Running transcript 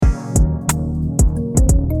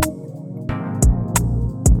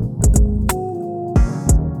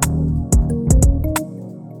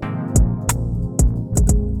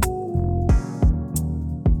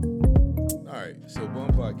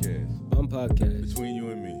podcast. Between you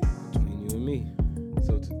and me. Between you and me.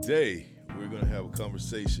 So today we're going to have a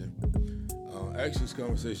conversation. Actually, this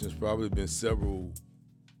conversation has probably been several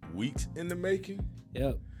weeks in the making.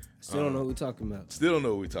 Yep. Still don't know what we're talking about. Still don't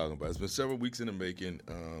know what we're talking about. It's been several weeks in the making.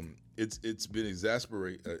 It's been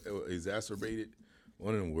exacerbated.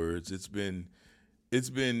 One of them words. It's been,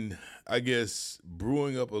 I guess,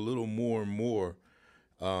 brewing up a little more and more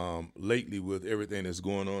lately with everything that's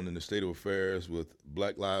going on in the state of affairs with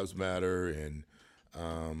Black Lives Matter and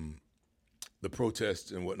the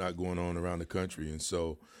protests and whatnot going on around the country. And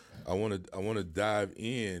so I want to dive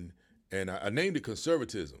in, and I named it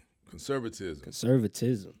Conservatism.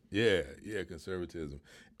 Conservatism. Yeah, conservatism.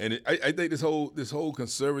 And I think this whole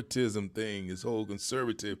conservatism thing, this whole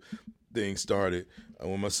conservative thing started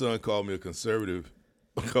when my son called me a conservative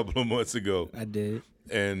a couple of months ago. I did.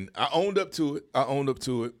 And I owned up to it.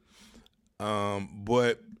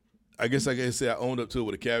 But I guess I can say I owned up to it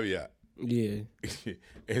with a caveat. Yeah.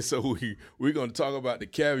 And so we're going to talk about the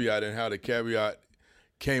caveat and how the caveat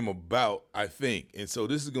came about, I think. And so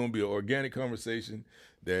this is going to be an organic conversation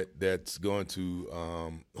that's going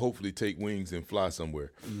to hopefully take wings and fly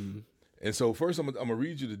somewhere. Mm-hmm. And so first I'm going to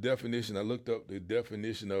read you the definition. I looked up the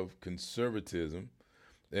definition of conservatism,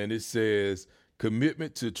 and it says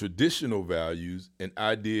commitment to traditional values and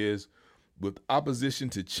ideas with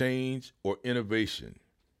opposition to change or innovation.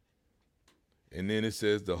 And then it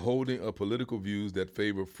says the holding of political views that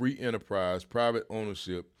favor free enterprise, private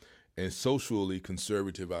ownership, and socially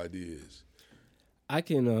conservative ideas. I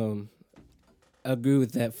can agree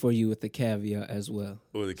with that for you with the caveat as well.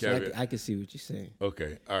 Oh, the caveat. So I can see what you're saying.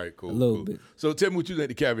 Okay. All right, cool. A little bit. So tell me what you think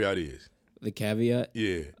the caveat is. The caveat?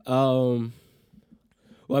 Yeah. Well,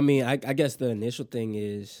 I mean, I guess the initial thing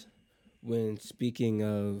is when speaking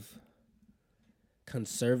of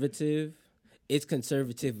conservative, it's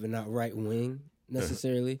conservative but not right-wing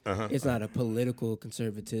necessarily. Uh-huh. It's not a political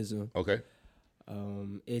conservatism. Okay.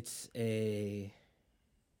 It's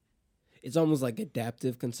almost like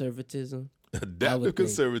adaptive conservatism. Adaptive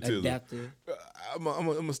conservatism. Adaptive. I'm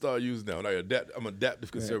gonna start using that. I'm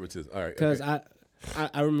adaptive conservatism. Right. All right. Because I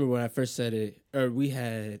remember when I first said it, or we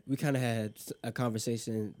kind of had a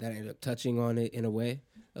conversation that ended up touching on it in a way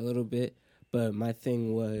a little bit. But my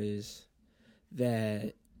thing was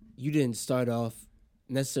that you didn't start off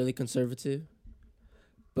necessarily conservative,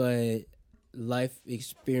 but life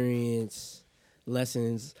experience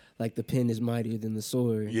lessons like the pen is mightier than the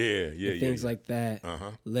sword. Things like that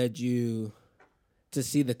led you to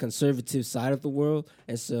see the conservative side of the world.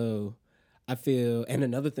 And so I feel, and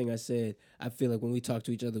another thing I said, I feel like when we talk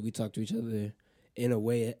to each other in a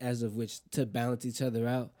way as of which to balance each other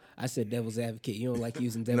out. I said devil's advocate. You don't like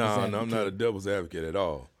using devil's advocate. No, I'm not a devil's advocate at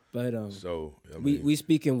all. But we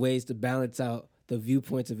speak in ways to balance out the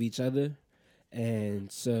viewpoints of each other.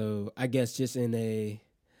 And so I guess just in a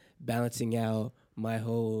balancing out my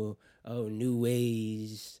whole new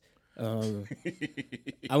ways, I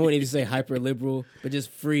won't even say hyper liberal, but just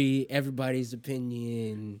free everybody's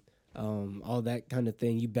opinion, all that kind of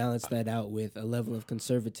thing. You balance that out with a level of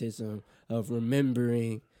conservatism of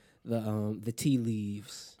remembering the tea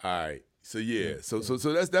leaves. All right. So yeah, so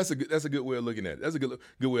that's a good way of looking at it. That's a good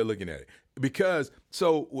way of looking at it. Because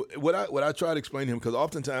what I try to explain to him, because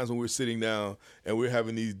oftentimes when we're sitting down and we're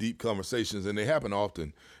having these deep conversations, and they happen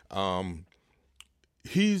often,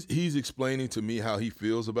 he's explaining to me how he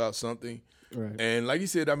feels about something, right. And like he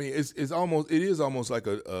said, I mean, it is almost like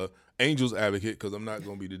a angel's advocate, because I'm not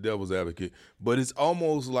going to be the devil's advocate, but it's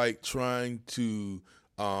almost like trying to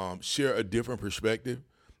share a different perspective.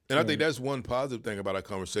 And I think that's one positive thing about our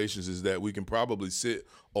conversations is that we can probably sit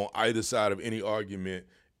on either side of any argument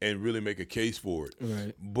and really make a case for it.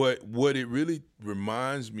 Right. But what it really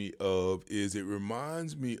reminds me of is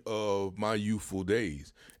my youthful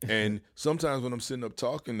days. And sometimes when I'm sitting up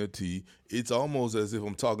talking to T, it's almost as if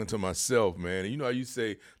I'm talking to myself, man. And you know how you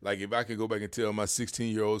say, like, if I could go back and tell my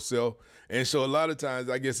 16-year-old self. And so a lot of times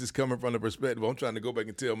I guess it's coming from the perspective, I'm trying to go back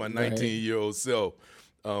and tell my 19-year-old self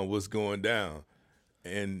what's going down.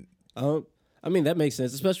 And I mean, that makes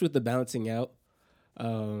sense, especially with the balancing out.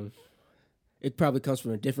 It probably comes from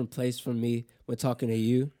a different place from me when talking to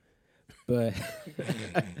you. But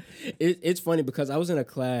it's funny because I was in a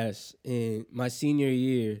class in my senior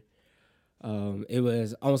year. It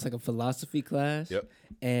was almost like a philosophy class. Yep.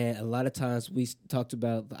 And a lot of times we talked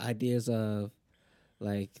about the ideas of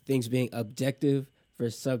like things being objective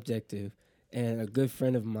versus subjective. And a good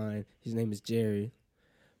friend of mine, his name is Jerry,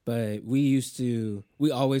 but we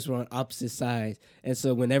always were on opposite sides. And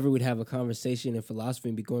so whenever we'd have a conversation in philosophy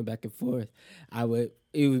and be going back and forth, I would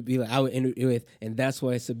end it with, and that's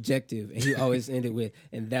why it's subjective. And he always ended with,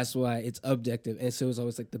 and that's why it's objective. And so it was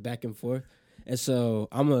always like the back and forth. And so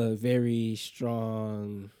I'm a very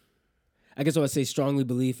strong, I guess I would say strongly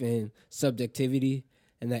believe in subjectivity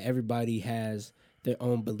and that everybody has their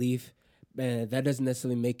own belief. And that doesn't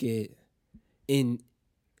necessarily make it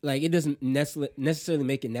it doesn't necessarily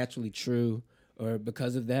make it naturally true or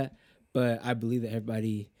because of that. But I believe that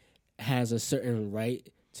everybody has a certain right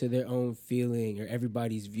to their own feeling, or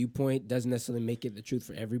everybody's viewpoint doesn't necessarily make it the truth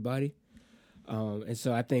for everybody. And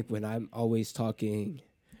so I think when I'm always talking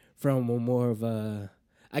from a more of a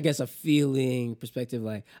feeling perspective,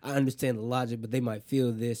 like I understand the logic, but they might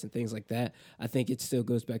feel this and things like that. I think it still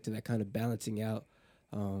goes back to that kind of balancing out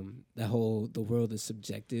the world is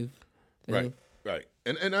subjective thing. Right.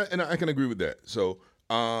 And I can agree with that. So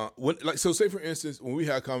say for instance, when we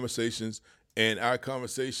have conversations and our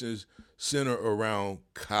conversations center around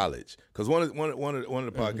college, because one of the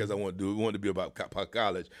podcasts I want to do, we want to be about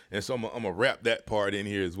college, and so I'm gonna wrap that part in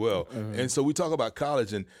here as well. And so we talk about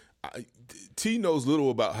college, and T knows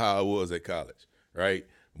little about how I was at college, right?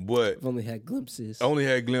 But I've only had glimpses.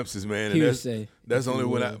 Man. And that's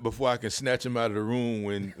only before I can snatch him out of the room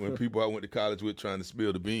when people I went to college with trying to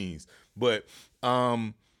spill the beans. But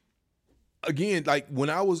again, like when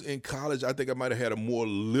I was in college, I think I might have had a more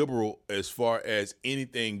liberal as far as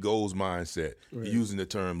anything goes mindset, using the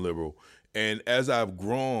term liberal. And as I've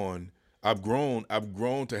grown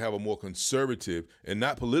to have a more conservative, and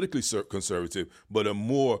not politically conservative, but a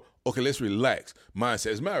more, okay, let's relax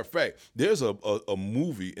mindset. As a matter of fact, there's a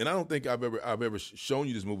movie, and I don't think I've ever shown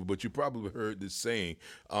you this movie, but you probably heard this saying.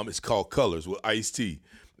 It's called Colors with Ice-T.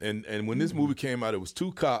 And when this movie came out, it was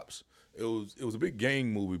two cops. It was a big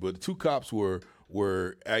gang movie, but the two cops were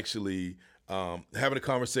actually having a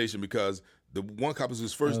conversation because the one cop was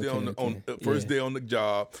his first day on the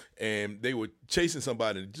job, and they were chasing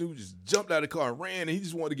somebody. And the dude just jumped out of the car and ran, and he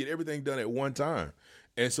just wanted to get everything done at one time.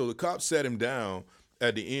 And so the cop sat him down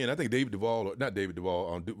at the end. I think Robert Duvall,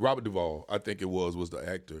 I think it was the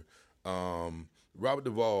actor. Robert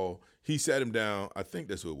Duvall, he sat him down. I think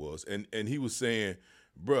that's who it was, and he was saying,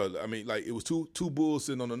 bro, I mean, like it was two bulls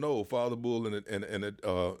sitting on the knoll, father bull and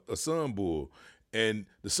a son bull, and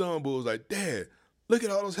the son bull was like, Dad, look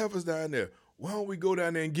at all those heifers down there. Why don't we go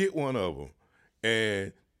down there and get one of them?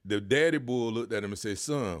 And the daddy bull looked at him and said,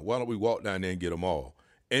 son, why don't we walk down there and get them all?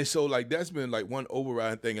 And so like that's been like one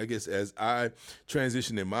overriding thing, I guess, as I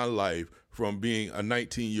transitioned in my life from being a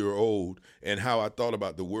 19-year-old and how I thought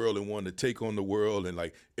about the world and wanted to take on the world, and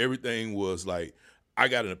like everything was like, I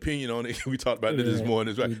got an opinion on it. We talked about this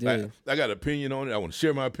morning. Right? I got an opinion on it. I want to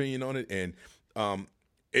share my opinion on it. And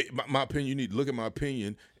my opinion, you need to look at my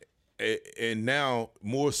opinion. And now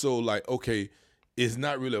more so like, okay, it's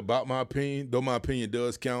not really about my opinion. Though my opinion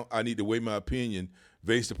does count, I need to weigh my opinion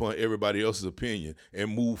based upon everybody else's opinion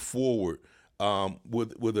and move forward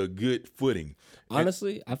with a good footing.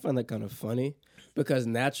 Honestly, I find that kind of funny because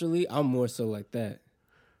naturally I'm more so like that,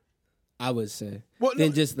 I would say,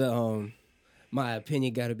 than just the my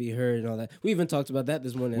opinion got to be heard and all that. We even talked about that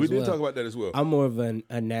this morning. We did talk about that as well. I'm more of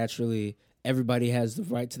a naturally, everybody has the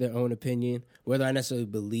right to their own opinion, whether I necessarily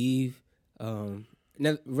believe,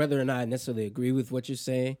 whether or not I necessarily agree with what you're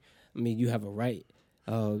saying. I mean, you have a right.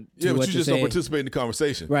 But you just don't participate in the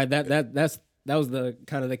conversation, right? That was the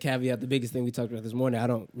kind of the caveat, the biggest thing we talked about this morning. I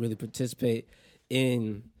don't really participate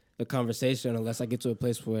in the conversation unless I get to a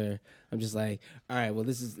place where I'm just like, all right, well,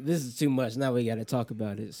 this is too much. Now we got to talk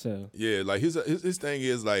about it. So yeah, like his thing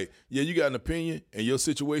is like, yeah, you got an opinion and your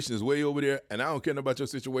situation is way over there, and I don't care about your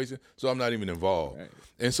situation, so I'm not even involved. Right.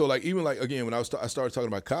 And so like even like again when I started talking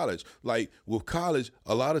about college, like with college,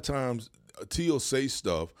 a lot of times T.O. say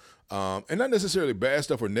stuff. And not necessarily bad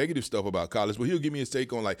stuff or negative stuff about college, but he'll give me his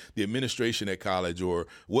take on like the administration at college, or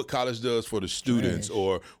what college does for the students,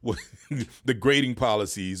 or what the grading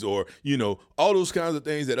policies, or all those kinds of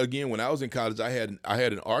things that again when I was in college I had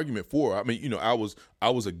an argument for. I mean I was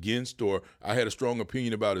against, or I had a strong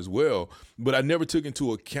opinion about as well, but I never took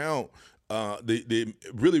into account the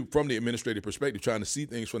really from the administrative perspective, trying to see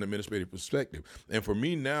things from the administrative perspective. And for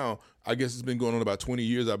me now, I guess it's been going on about 20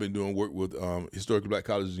 years. I've been doing work with historically black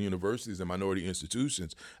colleges and universities and minority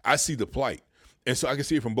institutions. I see the plight, and so I can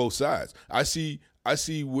see it from both sides. I see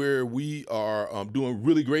where we are doing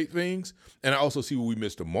really great things, and I also see where we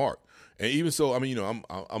missed the mark. And even so, I mean,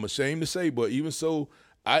 I'm ashamed to say, but even so,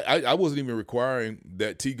 I wasn't even requiring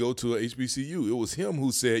that T go to a HBCU. It was him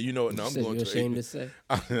who said, no, I'm going to. Ashamed to say?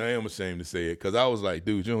 I am ashamed to say it because I was like,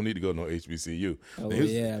 dude, you don't need to go to no HBCU. Oh,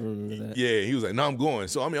 yeah, I remember that. Yeah, he was like, no, I'm going.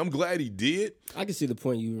 So, I mean, I'm glad he did. I can see the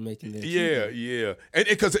point you were making there. Yeah. And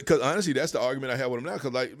because honestly, that's the argument I have with him now.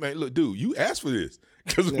 Because, like, man, look, dude, you asked for this.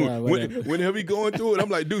 Because whenever he going through it, I'm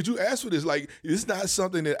like, dude, you asked for this. Like, it's not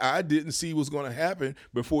something that I didn't see was going to happen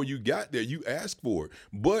before you got there. You asked for it.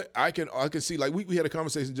 But I can see, like, we had a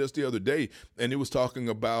conversation just the other day, and it was talking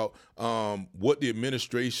about what the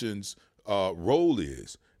administration's role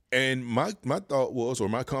is. And my thought was, or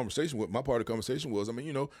my part of the conversation was, I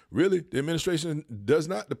mean, really, the administration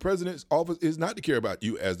the president's office is not to care about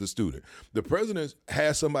you as the student. The president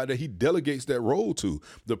has somebody that he delegates that role to.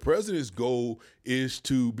 The president's goal is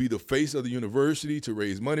to be the face of the university, to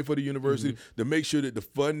raise money for the university, to make sure that the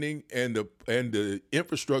funding and the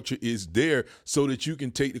infrastructure is there so that you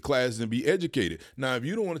can take the classes and be educated. Now, if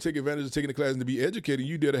you don't want to take advantage of taking the classes and to be educated,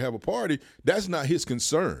 you dare to have a party, that's not his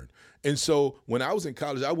concern. And so when I was in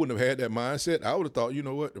college, I wouldn't have had that mindset. I would have thought, you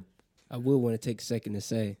know what? I would want to take a second to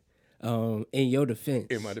say, in your defense.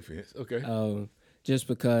 In my defense, okay. Just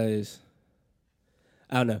because,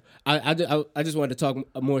 I don't know. I just wanted to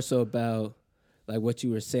talk more so about like what you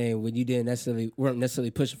were saying when you weren't necessarily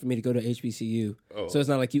pushing for me to go to HBCU. Oh. So it's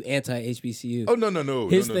not like you anti-HBCU. Oh, no.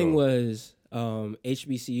 His thing was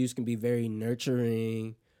HBCUs can be very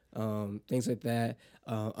nurturing, things like that,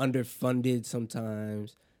 underfunded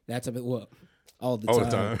sometimes. That's a bit all the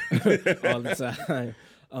time. All the time.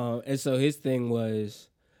 And so his thing was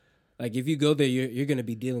like, if you go there, you're going to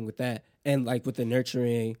be dealing with that. And like with the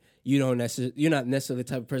nurturing, you're not necessarily the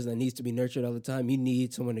type of person that needs to be nurtured all the time. You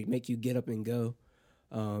need someone to make you get up and go,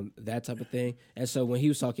 that type of thing. And so when he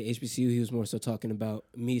was talking HBCU, he was more so talking about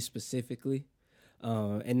me specifically.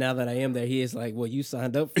 And now that I am there, he is like, well, you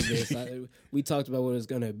signed up for this. We talked about what it was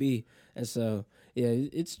going to be. And so, yeah,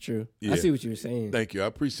 it's true. Yeah. I see what you were saying. Thank you. I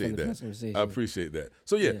appreciate that. I appreciate that.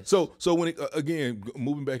 So, yeah. So when again,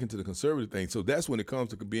 moving back into the conservative thing, so that's when it comes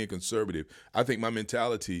to being conservative. I think my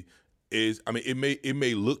mentality is, I mean, it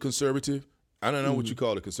may look conservative. I don't know what you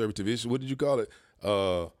call it, conservative issue. What did you call it? I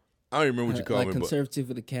don't even remember what you called it. Conservative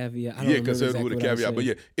with a caveat. I don't conservative with a caveat. But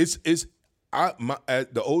yeah,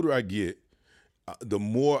 the older I get, the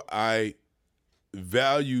more I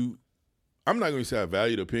value. I'm not going to say I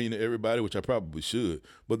value the opinion of everybody, which I probably should,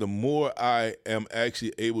 but the more I am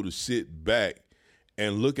actually able to sit back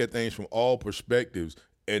and look at things from all perspectives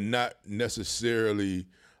and not necessarily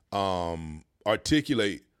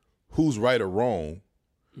articulate who's right or wrong,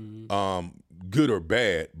 good or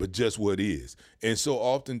bad, but just what is. And so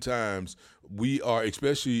oftentimes we are,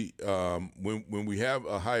 especially when we have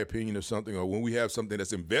a high opinion of something or when we have something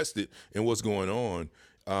that's invested in what's going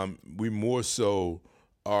on, we more so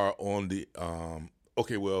are on the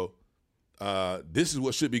this is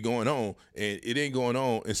what should be going on, and it ain't going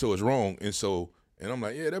on, and so it's wrong. And I'm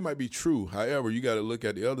like, yeah, that might be true. However, you got to look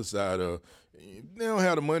at the other side of, they don't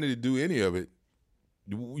have the money to do any of it.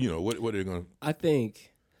 What are they going to? I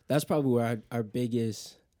think that's probably where our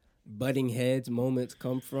biggest butting heads moments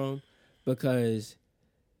come from, because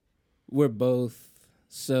we're both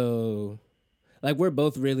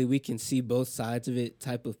really, we can see both sides of it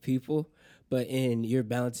type of people. But you're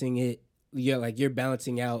balancing it, you're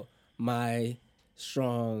balancing out my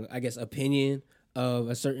strong, I guess, opinion of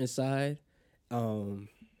a certain side, kind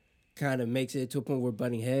of makes it to a point where we're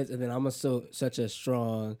butting heads. And then I'm such a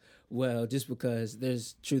strong, well, just because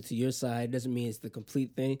there's truth to your side doesn't mean it's the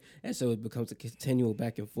complete thing. And so it becomes a continual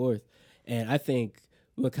back and forth. And I think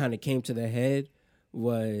what kind of came to the head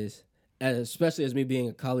was, especially as me being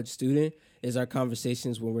a college student, is our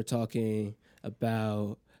conversations when we're talking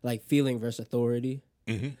about like feeling versus authority.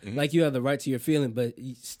 Like you have the right to your feeling, but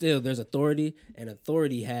still there's authority, and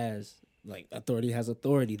authority has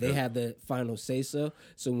authority. They have the final say so.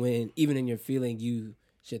 So when, even in your feeling, you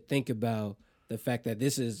should think about the fact that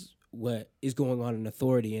this is what is going on in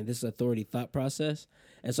authority, and this is authority thought process.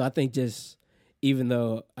 And so I think just, even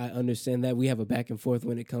though I understand that, we have a back and forth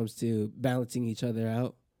when it comes to balancing each other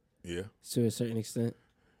out. Yeah. To a certain extent.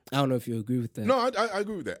 I don't know if you agree with that. No, I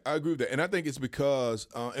agree with that. I agree with that, and I think it's because,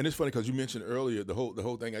 and it's funny because you mentioned earlier the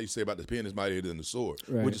whole thing I used to say about the pen is mightier than the sword,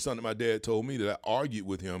 right, which is something my dad told me that I argued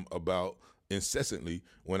with him about incessantly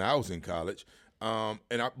when I was in college,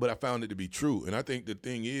 but I found it to be true. And I think the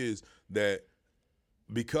thing is that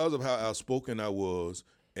because of how outspoken I was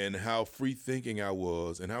and how free thinking I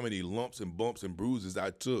was and how many lumps and bumps and bruises I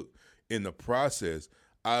took in the process,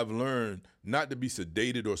 I've learned not to be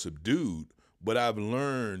sedated or subdued, but I've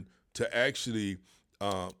learned to actually.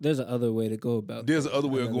 There's another way to go about. There's another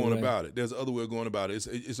way of going about it. There's another way of going about it.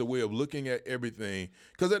 It's a way of looking at everything.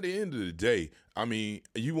 Because at the end of the day, I mean,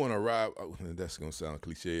 you want to arrive. That's going to sound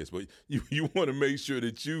cliche, but you want to make sure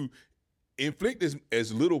that you inflict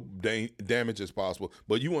as little damage as possible.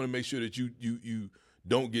 But you want to make sure that you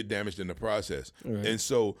don't get damaged in the process. Right. And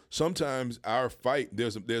so sometimes our fight,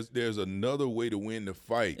 there's another way to win the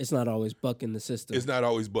fight. It's not always bucking the system. It's not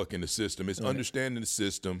always bucking the system. It's understanding the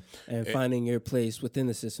system and finding your place within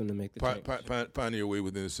the system to make the change. Finding your way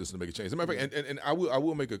within the system to make a change. As a matter of fact, and I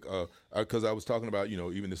will make because I was talking about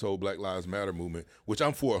even this whole Black Lives Matter movement, which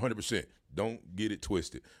I'm for 100%. Don't get it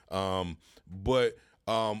twisted. But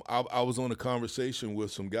I was on a conversation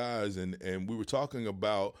with some guys, and we were talking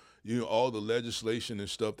about all the legislation and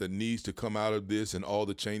stuff that needs to come out of this and all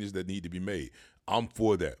the changes that need to be made. I'm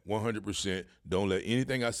for that 100%. Don't let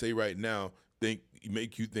anything I say right now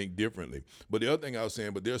make you think differently. But the other thing I was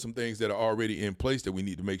saying, but there are some things that are already in place that we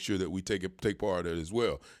need to make sure that we take part of it as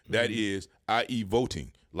well. Mm-hmm. That is, i.e.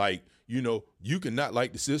 voting. Like, you can not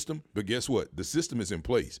like the system, but guess what? The system is in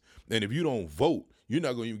place. And if you don't vote, you're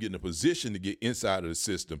not going to even get in a position to get inside of the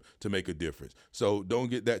system to make a difference. So don't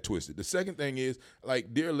get that twisted. The second thing is,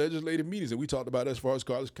 like, there are legislative meetings, and we talked about as far as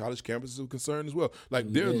college campuses are concerned as well. Like,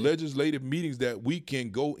 there are legislative meetings that we can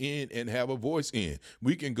go in and have a voice in.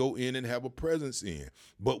 We can go in and have a presence in,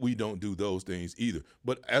 but we don't do those things either.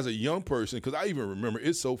 But as a young person, because I even remember,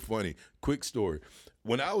 it's so funny, quick story.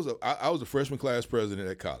 When I was a freshman class president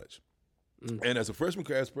at college. And as a freshman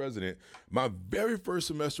class president, my very first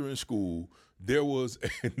semester in school, there was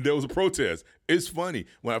a protest. It's funny.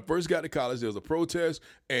 When I first got to college, there was a protest,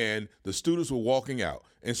 and the students were walking out.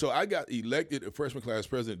 And so I got elected a freshman class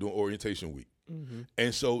president during orientation week. Mm-hmm.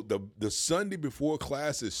 And so the Sunday before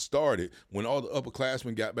classes started, when all the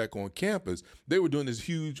upperclassmen got back on campus, they were doing this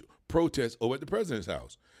huge protest over at the president's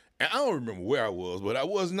house. And I don't remember where I was, but I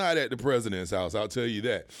was not at the president's house, I'll tell you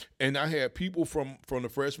that. And I had people from the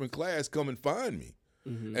freshman class come and find me.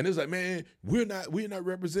 Mm-hmm. And it's like, man, we're not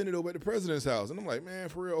represented over at the president's house. And I'm like, man,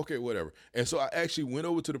 for real? Okay, whatever. And so I actually went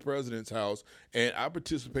over to the president's house, and I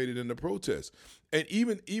participated in the protest. And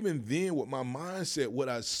even then, with my mindset, what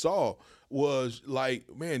I saw was like,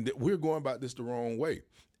 man, we're going about this the wrong way.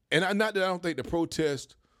 And not that I don't think the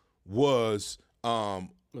protest was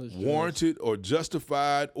warranted or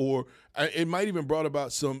justified, or it might even brought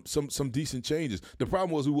about some decent changes. The problem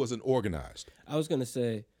was we wasn't organized. I was gonna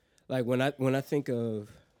say, like, when I think of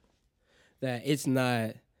that, it's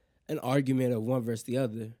not an argument of one versus the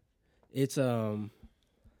other. It's the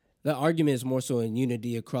argument is more so in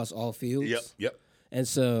unity across all fields. Yep. And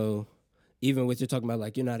so even with you're talking about,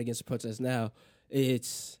 like, you're not against the protest now, I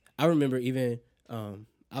remember even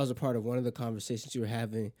I was a part of one of the conversations you were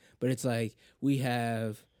having, but it's like we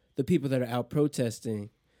have the people that are out protesting,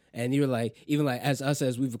 and you're like, even like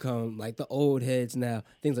as we've become like the old heads now,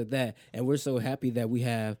 things like that, and we're so happy that we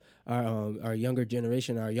have our younger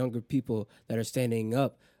generation, our younger people that are standing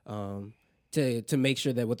up to make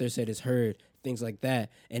sure that what they're said is heard, things like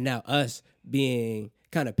that, and now us being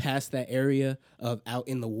kind of past that area of out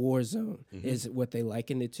in the war zone is what they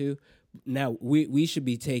liken it to. Now we should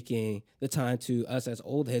be taking the time to us as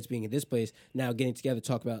old heads being in this place now getting together to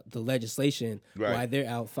talk about the legislation while they're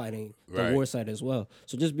out fighting the war side as well.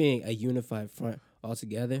 So just being a unified front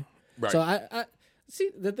altogether. Right. So I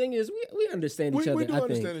see, the thing is we understand each other. We do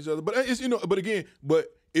understand each other, but it's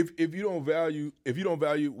if you don't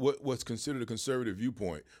value what's considered a conservative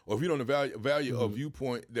viewpoint, or if you don't value a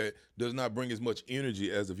viewpoint that does not bring as much energy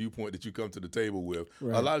as a viewpoint that you come to the table with,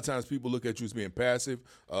 a lot of times people look at you as being passive,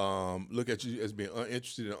 look at you as being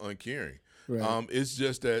uninterested and uncaring. Right. It's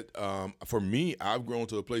just that for me, I've grown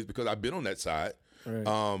to a place, because I've been on that side.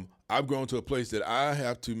 Right. I've grown to a place that I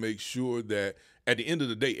have to make sure that at the end of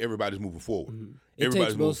the day, everybody's moving forward. Mm-hmm.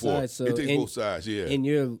 Everybody's moving forward. So it takes both sides. Yeah. And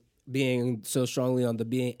you're being so strongly on the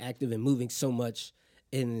being active and moving so much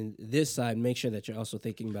in this side, make sure that you're also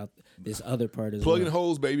thinking about this other part as well. Plugging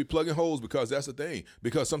holes, baby, plugging holes, because that's the thing.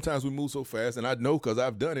 Because sometimes we move so fast, and I know because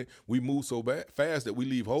I've done it, we move so fast that we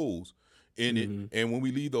leave holes in it. And when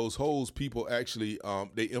we leave those holes, people actually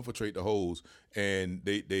they infiltrate the holes, and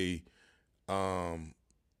they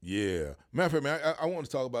yeah. Matter of fact, man, I want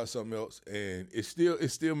to talk about something else, and it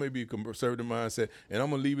still may be a conservative mindset, and I'm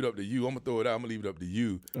gonna leave it up to you. I'm gonna throw it out. I'm gonna leave it up to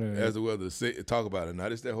you as well to talk about it. Now,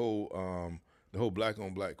 it's that whole the whole black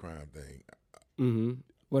on black crime thing. Mm-hmm.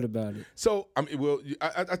 What about it? So I mean, well,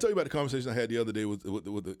 I tell you about the conversation I had the other day with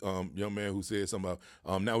the young man who said something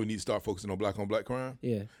about now we need to start focusing on black crime.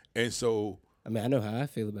 Yeah. And so I mean, I know how I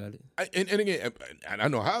feel about it. And again, I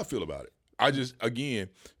know how I feel about it. I just, again,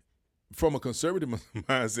 from a conservative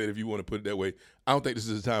mindset, if you want to put it that way, I don't think this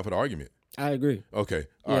is the time for the argument. I agree. Okay.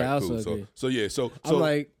 All right, I cool. also agree. So I'm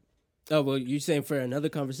like, oh, well, you're saying for another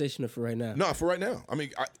conversation or for right now? No, for right now. I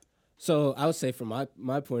mean, so I would say from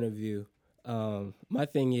my point of view, my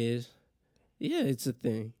thing is, yeah, it's a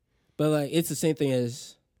thing. But, like, it's the same thing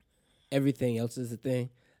as everything else is a thing.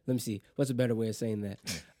 let me see. What's a better way of saying that?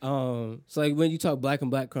 So like when you talk black on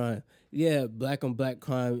black crime, yeah, black on black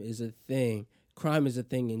crime is a thing. Crime is a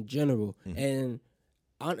thing in general, and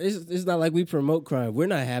it's not like we promote crime. We're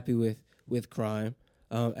not happy with crime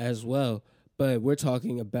as well, but we're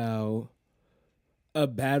talking about a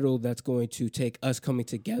battle that's going to take us coming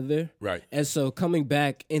together. Right. And so coming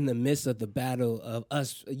back in the midst of the battle of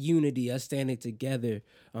us, unity, us standing together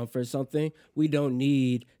for something, we don't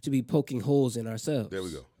need to be poking holes in ourselves. There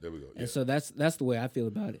we go. Yeah. And so that's the way I feel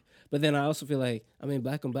about it. But then I also feel like, I mean,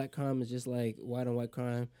 black on black crime is just like white on white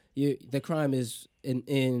crime. The crime is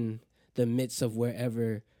in the midst of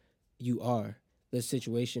wherever you are. The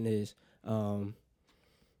situation is. And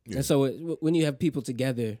so when you have people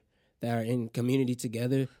together that are in community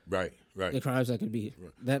together, right. the crimes that could be.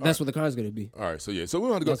 That's what the crime's going to be. All right, so yeah, so we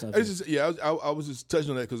want to go. It's just, I was just touching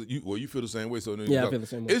on that because you feel the same way. So I feel the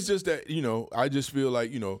same way. It's just that I just feel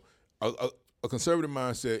like a conservative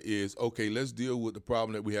mindset is okay. Let's deal with the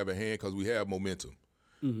problem that we have at hand because we have momentum.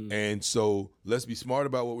 Mm-hmm. And so let's be smart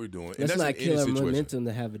about what we're doing. Let's not kill our momentum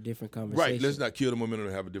to have a different conversation. Right. Let's not kill the momentum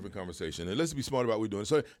to have a different conversation. And let's be smart about what we're doing.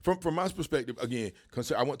 So from my perspective, again,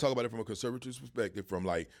 I want to talk about it from a conservative perspective. From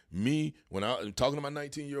like me, when I'm talking to my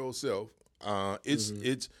 19-year-old self,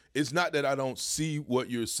 it's not that I don't see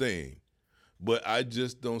what you're saying, but I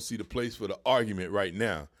just don't see the place for the argument right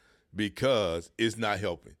now because it's not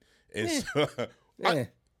helping. And so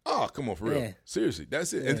oh, come on, for real. Yeah. Seriously,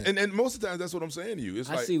 that's it. Yeah. And most of the times, that's what I'm saying to you. It's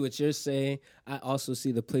I see what you're saying. I also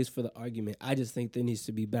see the place for the argument. I just think there needs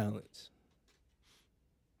to be balance.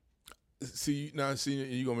 See, you're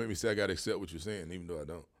going to make me say I got to accept what you're saying, even though I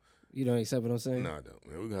don't. You don't accept what I'm saying? No, I don't.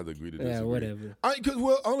 Man, we're going to have to agree to disagree. Yeah, whatever.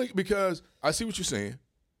 Only because I see what you're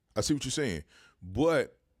saying.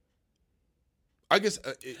 But I guess...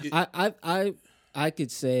 I could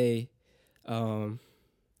say...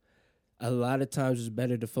 a lot of times it's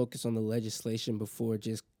better to focus on the legislation before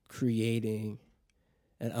just creating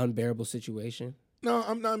an unbearable situation. No,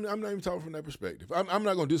 I'm not even talking from that perspective. I'm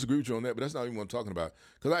not going to disagree with you on that, but that's not even what I'm talking about.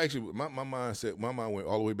 Because I actually, my mind went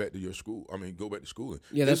all the way back to your school. I mean, go back to school.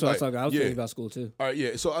 Yeah, that's what I was talking about. I was thinking about school too. All right,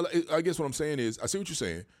 yeah. So I guess what I'm saying is, I see what you're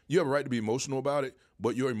saying. You have a right to be emotional about it,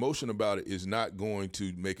 but your emotion about it is not going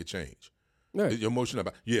to make a change. Right. Your emotion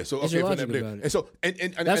about it. Yeah. So okay, about it. And so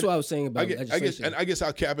and that's what I was saying about legislation. I guess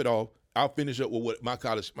I'll cap it off. I'll finish up with what my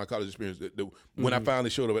college experience when I finally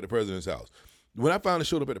showed up at the president's house. When I finally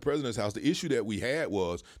showed up at the president's house, the issue that we had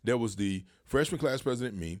was there was the freshman class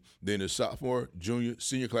president, me, then the sophomore, junior,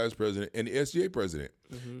 senior class president, and the SGA president.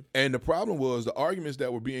 Mm-hmm. And the problem was the arguments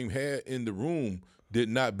that were being had in the room did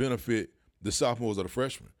not benefit the sophomores or the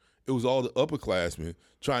freshmen. It was all the upperclassmen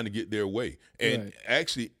trying to get their way. And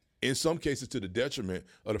actually, in some cases to the detriment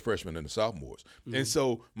of the freshmen and the sophomores. Mm-hmm. And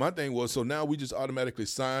so my thing was, so now we just automatically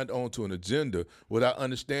signed on to an agenda without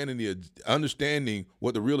understanding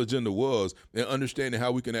what the real agenda was and understanding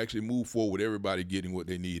how we can actually move forward with everybody getting what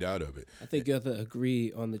they need out of it. I think you have to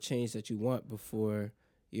agree on the change that you want before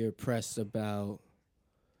you're pressed about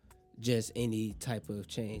just any type of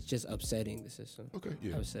change, just upsetting the system. Okay,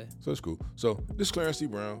 yeah. I would say. So that's cool. So this is Clarence C.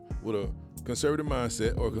 Brown with a conservative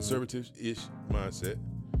mindset or a conservative-ish mindset.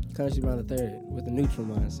 Country Brown III with a neutral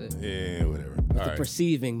mindset. Yeah, whatever. With a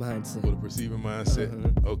perceiving mindset. With a perceiving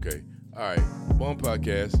mindset. Okay. All right. Bon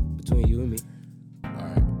podcast. Between you and me. All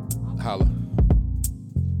right. Holla.